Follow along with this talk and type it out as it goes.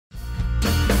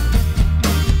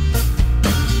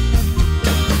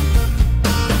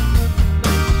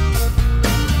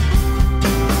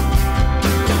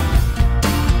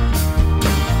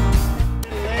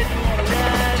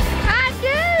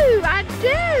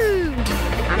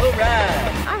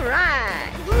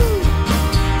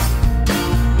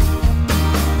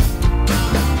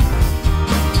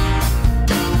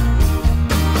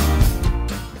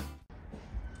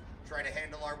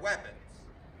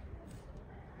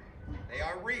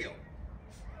are real,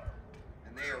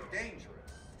 and they are dangerous.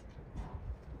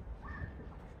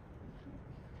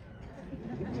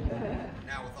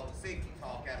 Now, with all the safety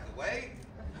talk out of the way,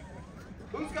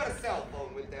 who's got a cell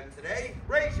phone with them today?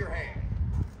 Raise your hand.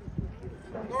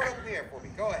 Throw it up in the air for me.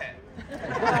 Go ahead.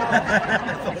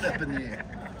 Throw it up in the air.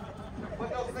 Put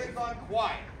those things on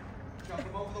quiet. Chuck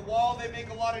them over the wall. They make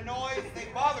a lot of noise. They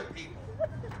bother people.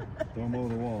 Throw them over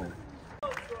the wall. That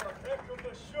was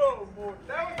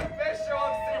the best show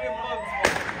I've seen in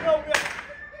months.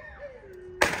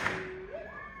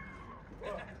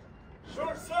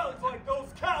 Sure sounds like those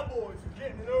cowboys are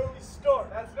getting an early start.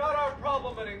 That's not our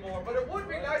problem anymore, but it would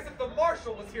be nice if the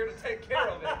marshal was here to take care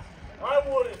of it. I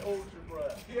wouldn't hold your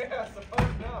breath. Yeah,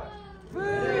 suppose not.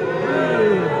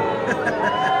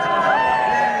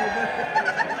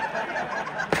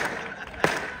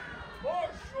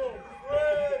 Marshal,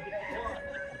 Fred,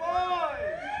 fine.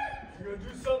 You gonna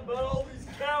do something about all these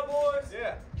cowboys?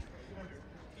 Yeah.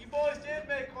 You boys did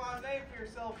make quite a name for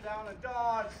yourself down in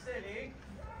Dodge City.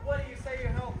 What do you say you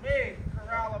help me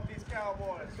corral up these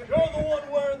cowboys? You're the one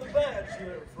wearing the badge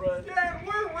here, Fred. Yeah, and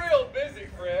we're real busy,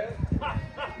 Fred. I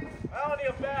don't need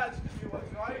a badge to do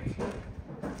what's right.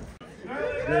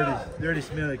 Dirty,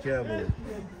 smelly cowboy.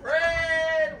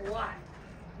 Fred White.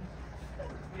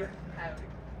 You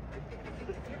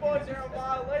boys are in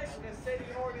violation of City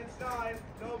Ordinance 9.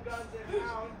 No guns in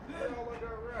town. You're all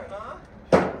under arrest.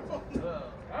 Huh?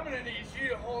 I'm gonna need you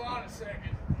to hold on a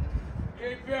second.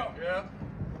 Hey, Bill. Yeah.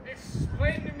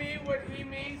 Explain to me what he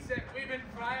means that we've been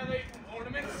violating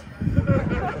ordinance.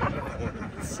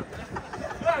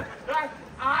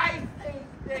 I think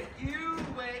that you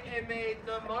went and made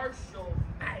the marshal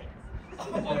mad.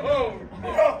 Oh,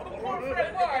 poor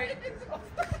Fred White.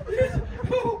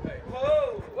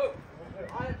 Whoa.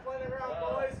 I ain't playing around,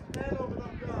 boys. Hand over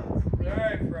them guns. All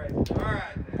right, Fred. All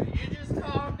right, now you just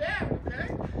calm down, okay?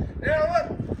 Now look,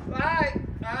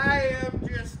 I am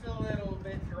just a little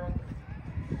bit drunk.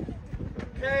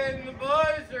 Okay, and the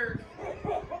boys are.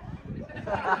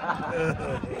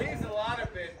 He's a lot of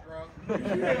bit drunk.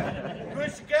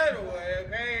 Push your gun away,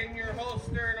 okay, and your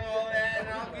holster and all that, and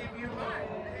I'll give you mine.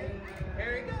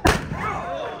 Here you go.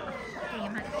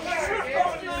 Damn it.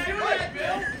 Do it,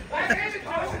 Bill. I gave it to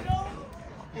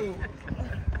him.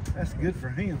 That's good for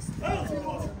him.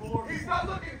 He's not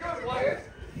looking good, Wyatt.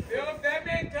 Bill, if that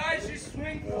man dies, you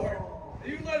swing for it.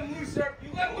 You let him loose, sir. You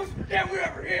let him loose. Yeah, we're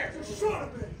over here. Just shut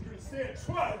up, man. You're gonna stand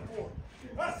trial for it.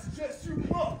 I suggest you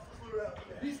bluff clear out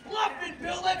there. He's bluffing,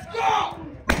 Bill. Let's go.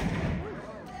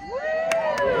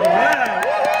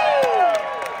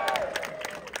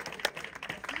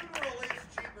 Funeral is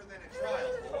cheaper than a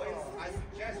trial, boys. I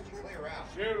suggest you clear out.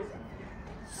 Shoot.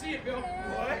 See you, Bill.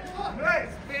 What?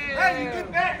 Nice. Hey, you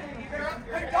get back.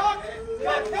 Hey, dog.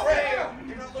 Fred,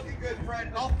 you're not looking good, Fred.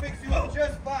 I'll fix you up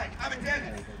just fine. I'm a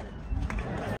dentist.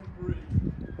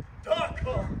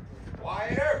 .com.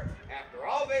 Wyatt, after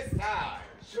all this time.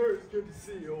 Sure, it's good to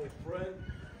see you, old friend.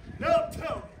 Now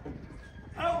tell me,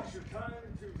 how was your time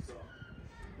in Tucson?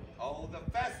 Oh, the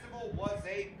festival was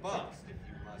a bust, if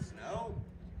you must know.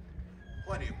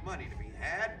 Plenty of money to be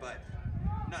had, but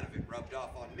none of it rubbed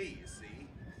off on me, you see.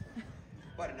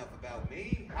 But enough about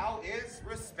me. How is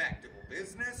respectable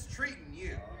business treating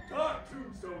you?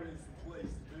 Tombstone is the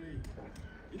place to be.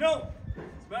 You know,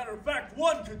 as a matter of fact,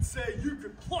 one could say you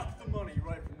could pluck the money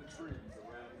right from the trees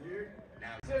around here.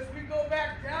 Now, Says we go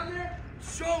back down there,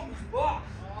 show him who's boss.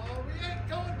 Oh, we ain't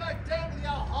going back down to the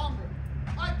Alhambra.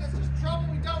 Mike, this is trouble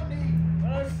we don't need.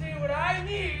 Well, see, what I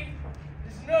need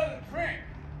is another drink.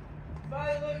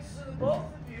 By the looks of the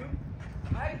both of you,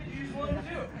 I could use one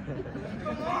too.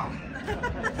 Come on.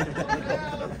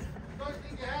 Well, don't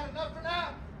think you had enough for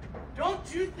now?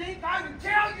 Don't you think I can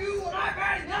tell you when I've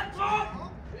had enough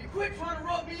talk? You quit trying to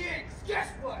rub me in, 'cause guess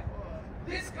what?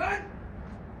 This gun,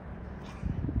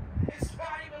 it's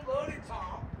not even loaded,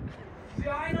 Tom. See,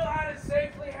 I know how to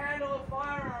safely handle a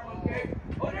firearm, okay?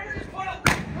 Oh, never just put a...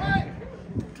 Hey!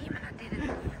 Damn it, I did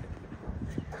it.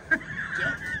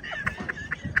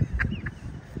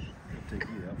 Take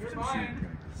you out for You're some mine.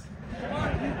 shooting Come on,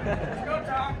 let's go,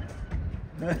 Tom.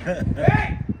 Hey,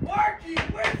 Barky,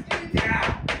 whiskey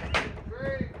down!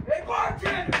 Great. Hey,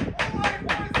 bartender! All right,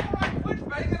 boys, all right. Quit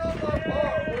banging on the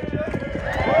bar, would you?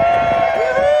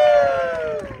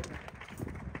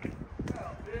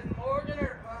 Well, didn't Morgan or...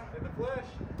 In the flesh.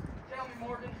 Tell me,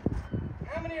 Morgan,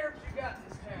 how many herbs you got in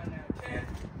this town now? 10?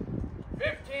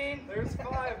 15? There's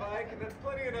 5, Ike, and that's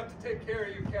plenty enough to take care of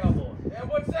you cowboys. And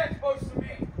what's that supposed to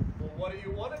mean? Well, what do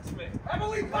you want it to mean? How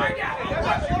about we find out? Hey, How that's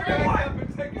much what you we're gonna want? have to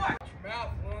take it. Watch your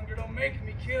mouth, Lunger. Don't make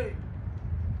me kill you.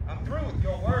 I'm through with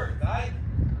your words, Ike.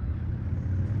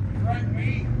 Like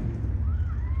me,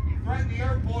 threaten the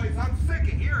Earth boys. I'm sick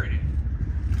of hearing it.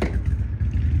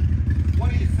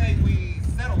 What do you say we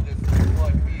settle this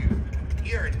blood feud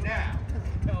here and now?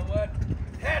 You know what?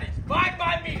 That is fine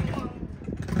by me.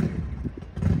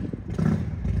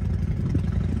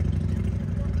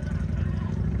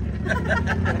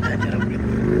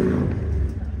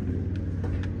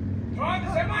 Tom,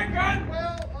 is that my gun?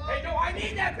 Well, Hey, no, I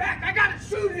need that back. I gotta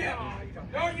shoot him.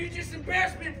 No, you just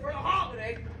embarrassed me for the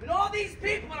holiday, and all these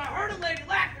people, and I heard a lady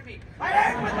laugh at me. I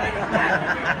hate when ladies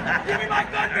laugh at me. Give me my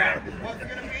gun back. What's it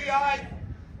gonna be,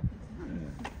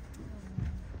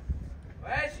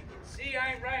 Well, as you can see,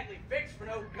 I ain't rightly fixed for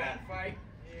no gunfight.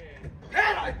 Yeah.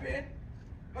 Had I been,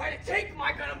 I'd have taken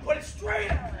my gun and put it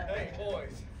straight up. Hey,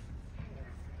 boys.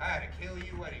 I had to kill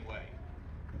you anyway.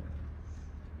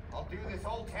 I'll do this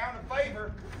whole town a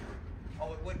favor.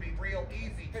 Oh, it would be real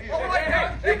easy, too. All right,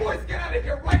 now, you boys get out of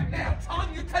here right now. Tom,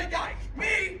 you take Ike.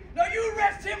 Me? No, you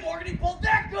arrest him, Morgan. He pulled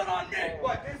that gun on me.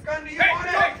 What, this gun do you Hey, want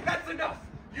no, it? that's enough.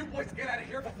 You boys get out of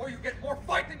here before you get more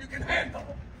fight than you can handle.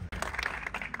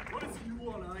 What is it you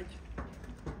want, Ike?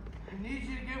 I need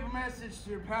you to give a message to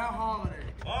your pal Holiday.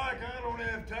 Mike, I don't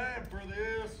have time for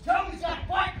this. Tell him he's got a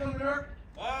fight coming up.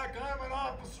 Mike, I'm an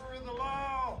officer of the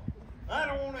law. I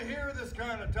don't want to hear this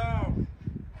kind of talk.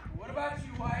 What about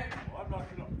you, Wyatt? Well, I'm not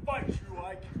gonna fight you,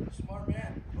 Ike. Smart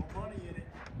man. No money in it.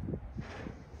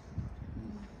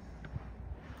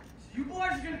 So you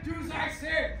boys are gonna do as I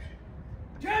said.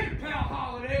 Tell your pal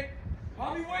Holiday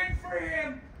I'll be waiting for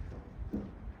him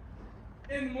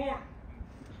in the morning.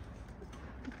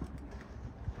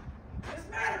 As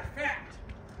a matter of fact,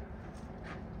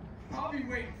 I'll be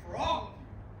waiting for all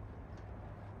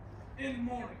of you in the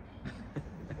morning.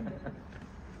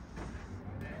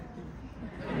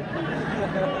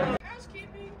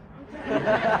 Housekeeping. All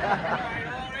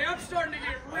right, I'm starting to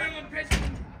get real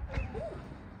impatient.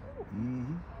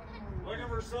 Looking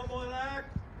for someone, Ike?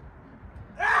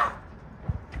 Ah!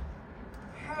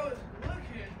 I was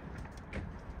looking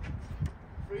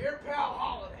for your pal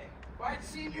Holiday. If I'd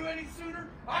seen you any sooner,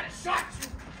 I'd have shot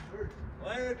you.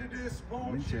 Glad to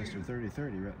disappoint Winchester you.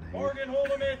 30-30 right there. Morgan, hold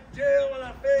him in jail and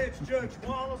I fetch Judge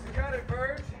Wallace. You got it,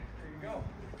 Burge? There you go.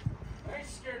 I ain't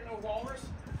scared of no walrus.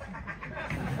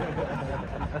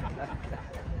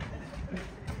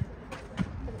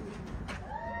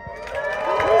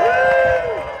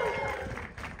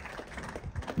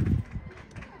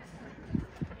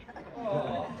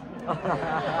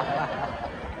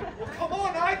 Well, come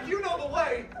on, Ike, you know the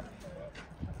way.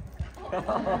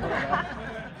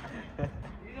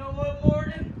 You know what,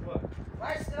 Morgan? What? If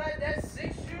I still had that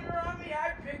 6-shooter on me,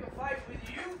 I'd pick a fight with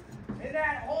you and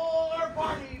that whole other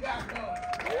party you got going.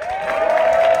 If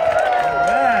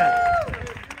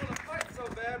you want to fight so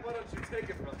bad, why don't you take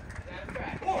it from me? That's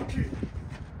right. Okay.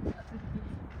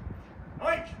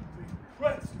 Ike, you've been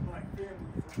threats to my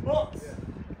family for months.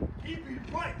 He'd be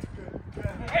right, good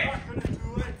man. I'm Hey. not gonna do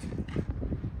it.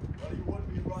 Well, you wouldn't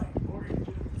be right. Morgan, get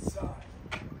him inside.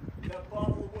 Get that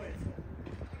bottle away from him.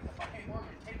 Hey,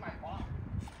 Morgan, take my bomb.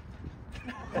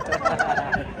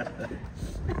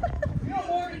 You know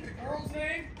Morgan's the girl's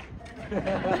name?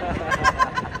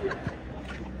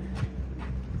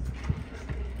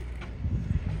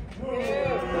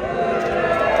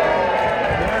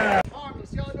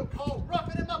 Harmless, y'all don't call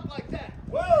roughing him up like that.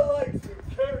 Well, like to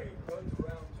carrying guns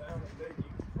around town and making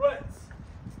threats.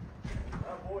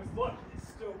 My boy's lucky to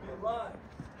still be alive.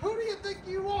 Who do you think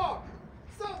you are?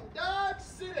 Some Dodge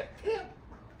City pimp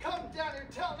come down here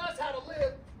telling us how to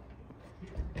live.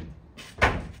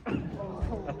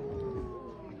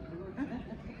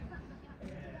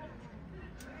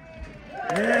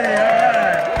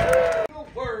 No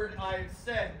word I've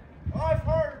said. I've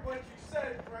heard what you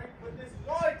said, Frank, but this is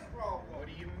Ike's problem. What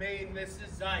do you mean this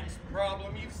is Ike's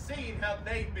problem? You've seen how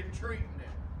they've been treating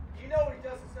him. You know what he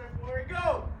does this everywhere he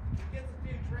goes. He gets a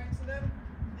few drinks in him,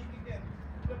 he can get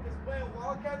flip his whale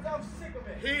wildcats. I'm sick of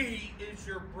it. He is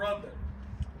your brother.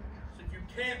 So if you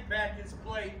can't back his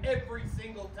play every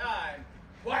single time,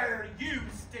 why are you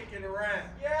sticking around?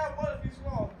 Yeah, what if he's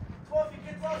wrong? What if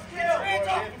he gets us Get your hands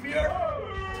killed? off of me,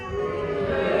 Eric.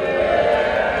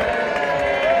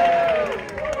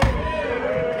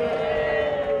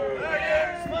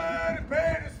 Tiger's fine, the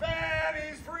band is fine,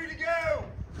 he's free to go.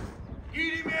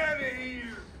 Get him out of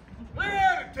here. Clear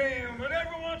out of town, let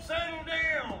everyone settle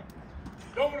down.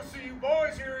 Don't want to see you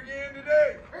boys here again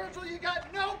today. Virgil, you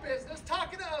got no business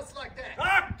talking to us like that.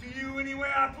 Talk to you any way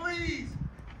I please.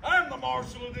 I'm the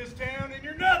marshal of this town, and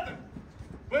you're nothing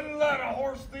but a lot of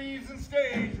horse thieves and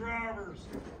stage robbers.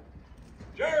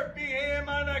 Sheriff Behan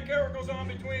might not care what goes on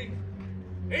between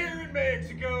here and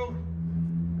Mexico,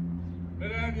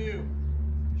 but I do.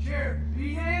 Sheriff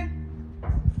Behan?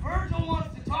 For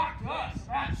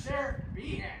Sheriff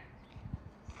Behan.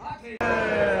 I'll tell you.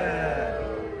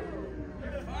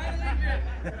 Finally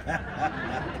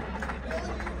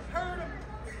Heard them.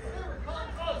 They were calling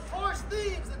us horse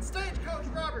thieves and stagecoach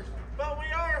robbers. But we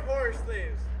are horse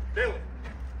thieves. Billy.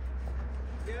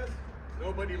 Yes?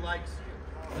 Nobody likes you.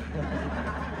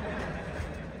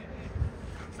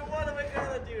 So what are we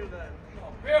gonna do then?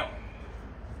 Oh, Bill,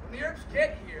 when the Earps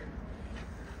get here,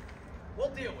 we'll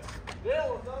deal with it.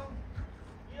 Deal with them?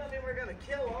 You don't mean we're gonna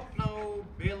kill them? No,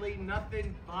 Billy,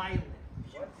 nothing violent.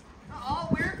 All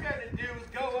we're gonna do is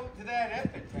go up to that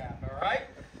epitaph, all right?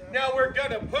 Now we're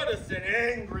gonna put us an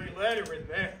angry letter in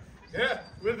there. Yeah,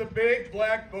 with a big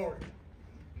black border.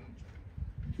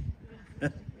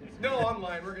 No, I'm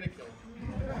lying. We're gonna kill him.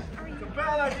 It's a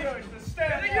bad idea. We should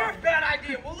stand You're a bad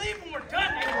idea. We'll leave when we're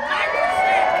done. And we're not gonna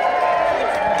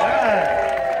stay.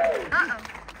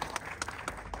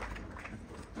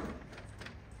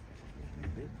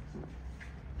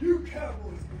 You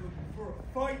cowboys are looking for a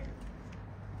fight?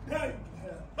 Now you can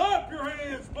have it. Up your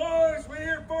hands, boys! We're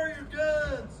here for your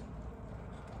guns!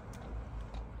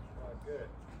 Good.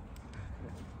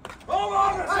 Hold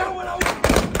on a second!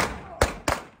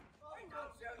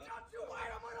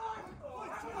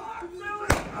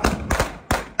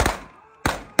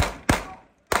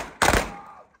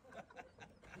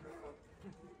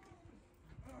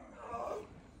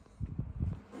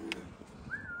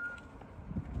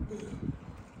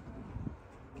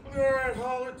 All right,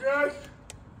 Holiday.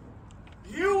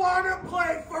 You want to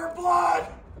play for blood?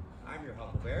 I'm your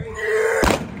Huckleberry.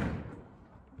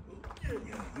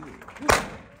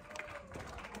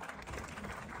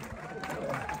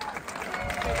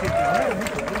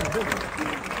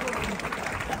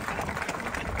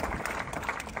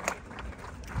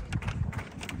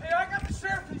 Hey, I got the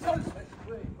sheriff and told us.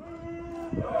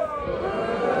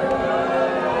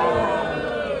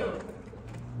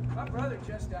 My brother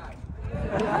just died.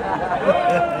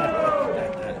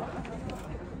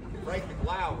 Frank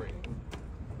McLowry,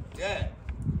 dead.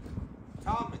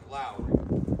 Tom McLowry,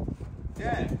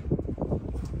 dead.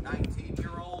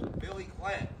 19-year-old Billy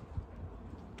Clent,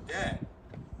 dead.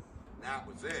 And that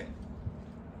was it.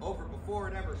 Over before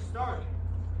it ever started.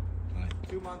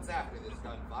 2 months after this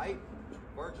gunfight,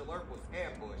 Virgil Earp was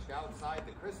ambushed outside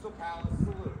the Crystal Palace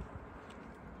Saloon.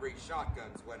 3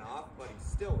 shotguns went off, but he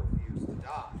still refused to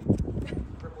die.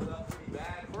 Crippled up pretty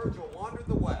bad, Virgil wandered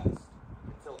the West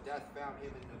until death found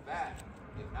him in Nevada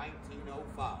in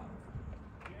 1905.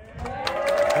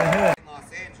 In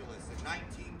Los Angeles in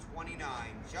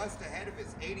 1929, just ahead of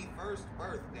his 81st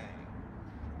birthday.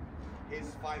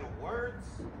 His final words?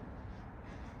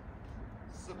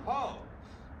 Suppose.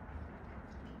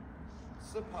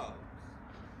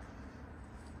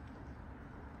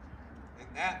 And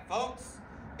that, folks,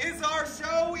 is our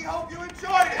show. We hope you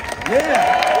enjoyed it.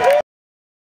 Yeah.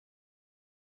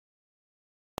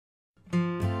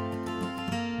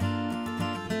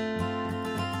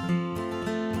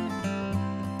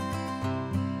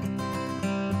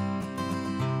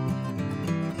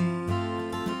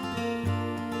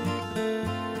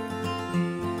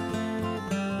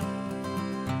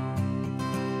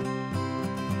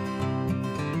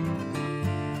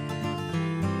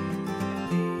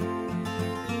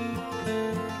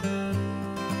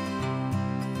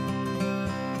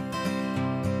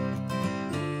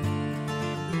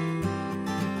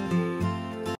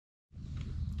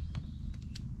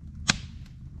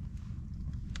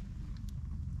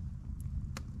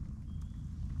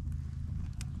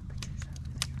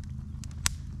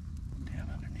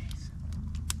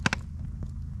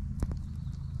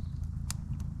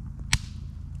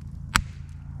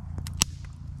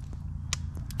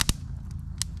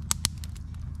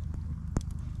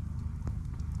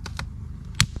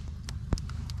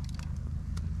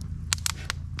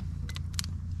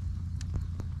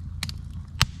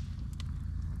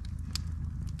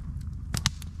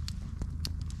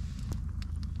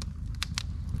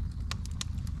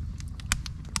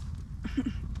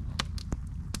 Ha